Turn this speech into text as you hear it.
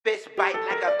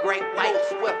break, white,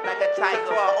 swift like a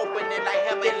tiger, opening like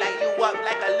him, and like you up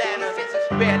like a ladder. Sense is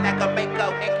spare like a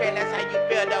makeup, and careless how you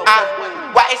feel though.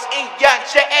 YSE Young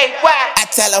J-A-Y. I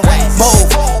tell her, move,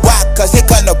 why? Cause he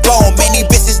gonna boom. Many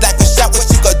bitches like a shot, what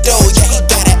you gon' do? Yeah, he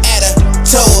got an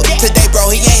attitude. Today, bro,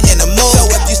 he ain't in the mood.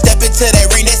 So if you step into that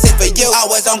ring, that's it for you. I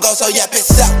was on go, so yep,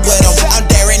 it's up with him. I'm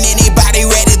daring anybody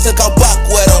ready to go buck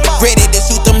with him. Ready to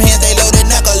shoot them hands, they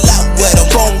loaded knuckle up with him.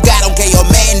 Boom, got him, get your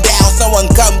man down. Someone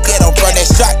come get him. Bro, that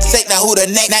shark take, now who the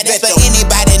next? Now that's for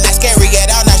anybody, not scary at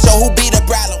all. Not sure who be the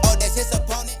problem. Oh, that's his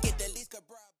opponent. Get the least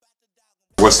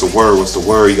What's the word? What's the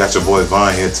word? You got your boy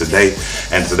Vaughn here today,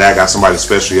 and today I got somebody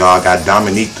special, y'all. I got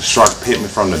Dominique, the Shark Pittman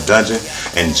from the dungeon,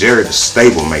 and Jared, the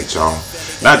Stablemate, y'all.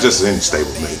 Not just any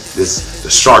stablemate, this the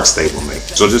Shark Stablemate.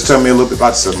 So just tell me a little bit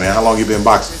about yourself, man. How long you been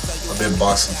boxing? I've been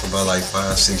boxing for about like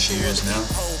 5-6 years now.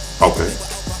 Okay.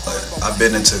 I've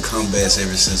been into combats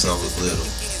ever since I was little.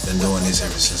 Been doing this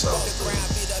ever since I was little.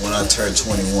 When I turned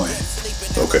 21,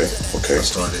 Okay. I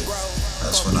started.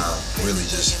 That's when I really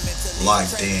just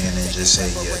locked in and just say,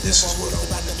 yeah, this is what I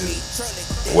want to do.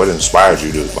 What inspired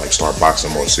you to like start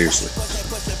boxing more seriously?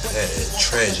 I had a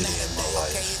tragedy in my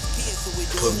life.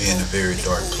 Put me in a very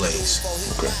dark place.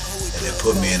 Okay. And it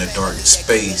put me in a dark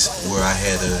space where I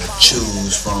had to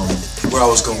choose from where I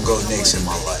was gonna go next in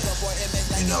my life.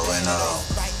 You know, and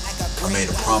I made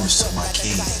a promise to my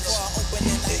kids that,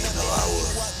 you know, I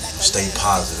would stay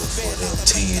positive for them,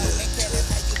 continue to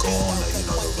go on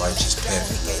the righteous path,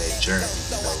 that journey,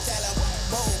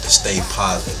 to stay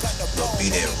positive, be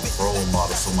that role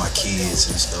model for my kids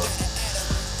and stuff.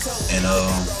 And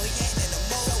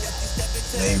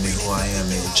made me who I am,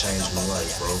 and it changed my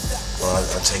life, bro. I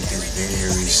take this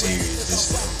very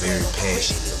serious. I'm very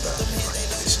passionate about it. Like,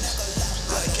 this is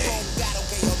not a game.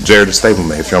 Jared, the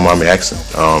Stablemate, if you don't mind me asking,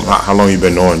 how long you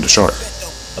been knowing the Shark?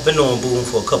 I've been knowing Boom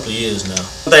for a couple of years now.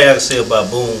 One thing I can say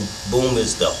about Boom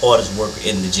is the hardest worker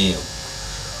in the gym.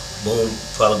 Boom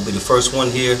probably be the first one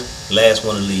here, last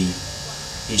one to leave.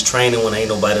 He's training when ain't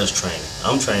nobody else training.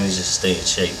 I'm training just to stay in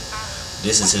shape.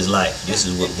 This is his life. This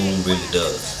is what Boom really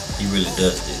does. He really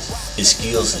does this. His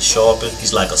skills are sharpened.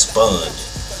 He's like a sponge.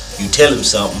 You tell him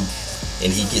something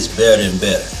and he gets better and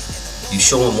better. You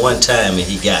show him one time and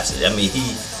he got it. I mean,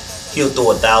 he'll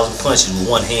throw 1,000 punches with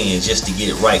one hand just to get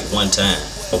it right one time.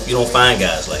 You don't find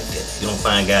guys like that. You don't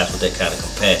find guys with that kind of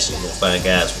compassion. You don't find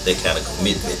guys with that kind of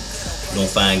commitment. You don't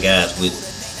find guys with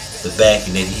the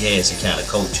backing that he has and kind of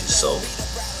coaches. So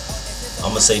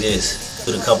I'm gonna say this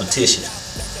to the competition: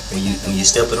 when you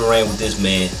step in the ring with this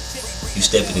man, you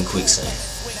stepping in quicksand.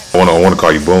 I want to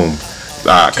call you Boom,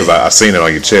 because I seen it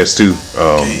on your chest too,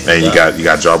 and you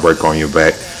got jawbreaker on your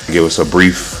back. Give us a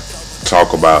brief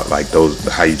talk about like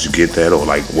how did you get that, or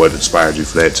like what inspired you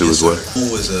for that too as well.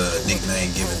 Boom was a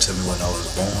nickname given to me when I was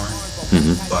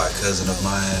born by a cousin of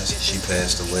mine. She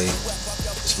passed away.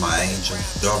 It's my angel.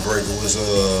 Jawbreaker was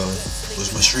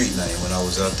my street name when I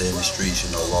was out there in the streets,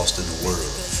 lost in the world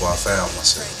before I found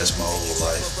myself. That's my whole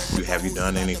life. Have you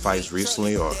done any fights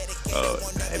recently, or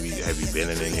have you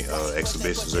been in any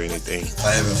exhibitions or anything?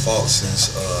 I haven't fought since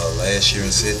last year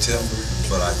in September,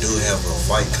 but I do have a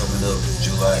fight coming up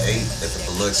July 8th at the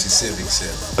Biloxi Civic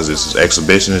Center. Is this an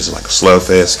exhibition? Is it like a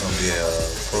slugfest? It's gonna be a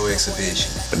pro exhibition.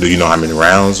 Do you know how many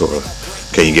rounds, or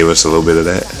can you give us a little bit of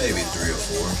that? Maybe 3 or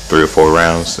 4. 3 or 4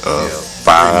 rounds.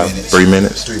 3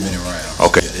 minutes. 3 minute rounds.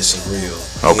 Okay. Yeah, this is real.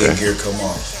 Okay. Gear come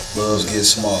off. Gloves get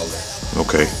smaller.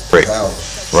 Okay. Great. Power.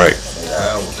 Right.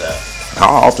 Power. How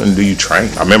often do you train?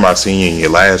 I remember I seen you in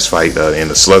your last fight in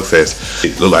the slugfest.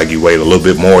 It looked like you weighed a little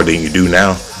bit more than you do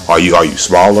now. Are you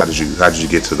smaller? How did you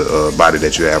get to the body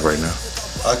that you have right now?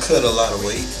 I cut a lot of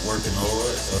weight working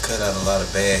hard. I cut out a lot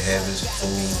of bad habits,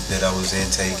 food that I was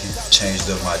intaking. Changed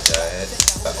up my diet.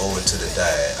 I owe it to the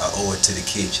diet. I owe it to the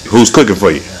kitchen. Who's cooking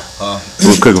for you? Huh?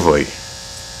 Who's cooking for you?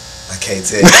 I can't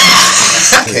tell.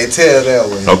 I can't tell that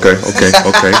way. Okay.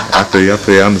 I feel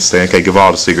you. I understand. Can't give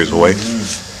all the secrets away.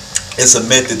 It's a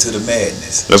method to the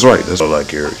madness. That's right. That's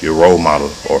like your role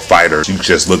model or fighter. You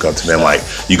just look up to them like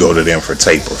you go to them for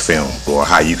tape or film, or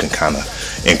how you can kind of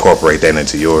incorporate that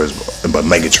into yours, but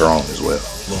make it your own as well.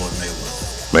 Floyd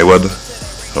Mayweather. Mayweather?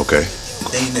 Okay. The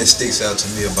thing that sticks out to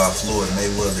me about Floyd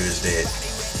Mayweather is that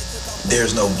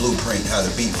there's no blueprint how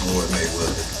to beat Floyd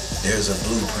Mayweather. There's a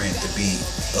blueprint to beat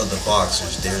other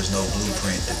boxers. There's no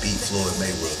blueprint to beat Floyd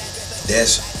Mayweather.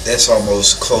 That's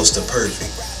almost close to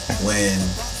perfect. When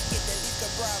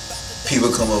people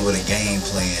come up with a game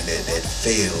plan that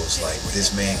fails, like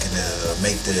this man can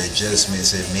make the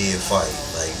adjustments at mid-fight.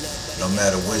 Like, no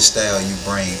matter what style you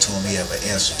bring to him, he have an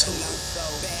answer to it.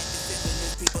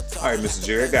 All right, Mr.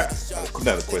 Jerry, I got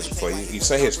another question for you. You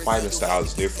say his fighting style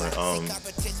is different.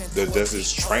 Does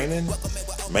his training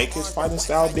make his fighting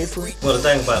style different? Well, the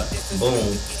thing about Boom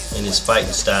and his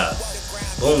fighting style,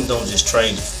 Boom don't just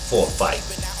train for a fight.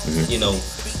 You know,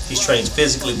 he's trained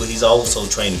physically, but he's also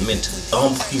trained mentally.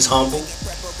 He's humble.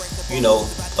 You know,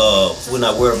 we're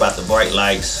not worried about the bright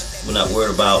lights. We're not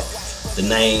worried about the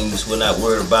names. We're not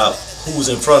worried about who's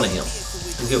in front of him.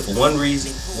 We're here for one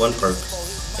reason, one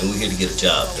purpose, and we're here to get a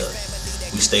job done.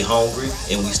 We stay hungry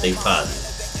and we stay positive.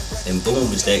 And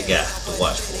Boom is that guy to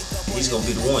watch for. He's gonna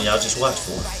be the one. Y'all just watch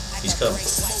for him. He's coming.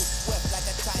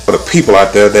 For the people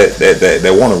out there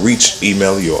that want to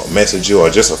email you or message you, or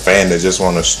just a fan that just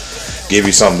want to give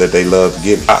you something that they love to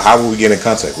give you, how will we get in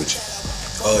contact with you?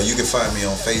 You can find me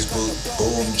on Facebook,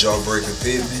 Boom Jawbreaker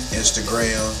Pittman,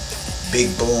 Instagram, Big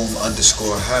Boom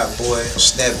 _Hot Boy,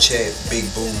 Snapchat, Big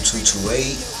Boom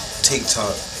 228,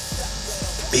 TikTok,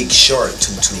 Big Shark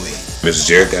 228. Mr.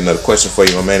 Jared, got another question for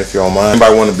you, my man, if you don't mind.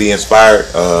 Anybody want to be inspired,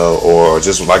 or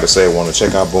just like I said, want to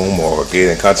check out Boom or get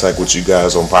in contact with you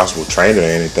guys on possible training or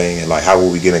anything, and like, how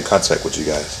will we get in contact with you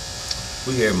guys?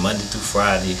 We're here Monday through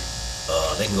Friday.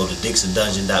 They can go to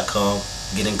DixonDungeon.com,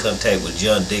 get in contact with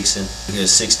John Dixon. We're here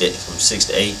from 6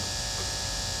 to 8,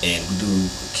 and we do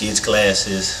kids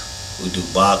classes, we do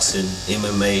boxing,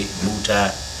 MMA, Muay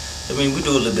Thai. I mean, we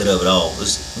do a little bit of it all.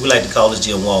 We like to call this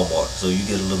gym Walmart, so you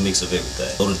get a little mix of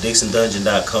everything. Go to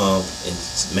DixonDungeon.com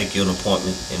and make your an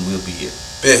appointment, and we'll be here.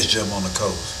 Best gym on the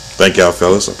coast. Thank y'all,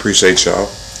 fellas. Appreciate y'all.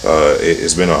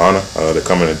 It's been an honor to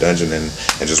come in the dungeon and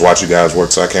just watch you guys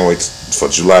work. So I can't wait for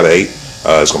July the 8th.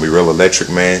 It's gonna be real electric,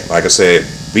 man. Like I said,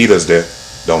 beat us there,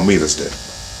 don't meet us there.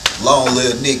 Long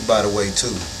live Nick, by the way,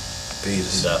 too. Beat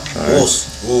us.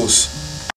 Woos. Woos.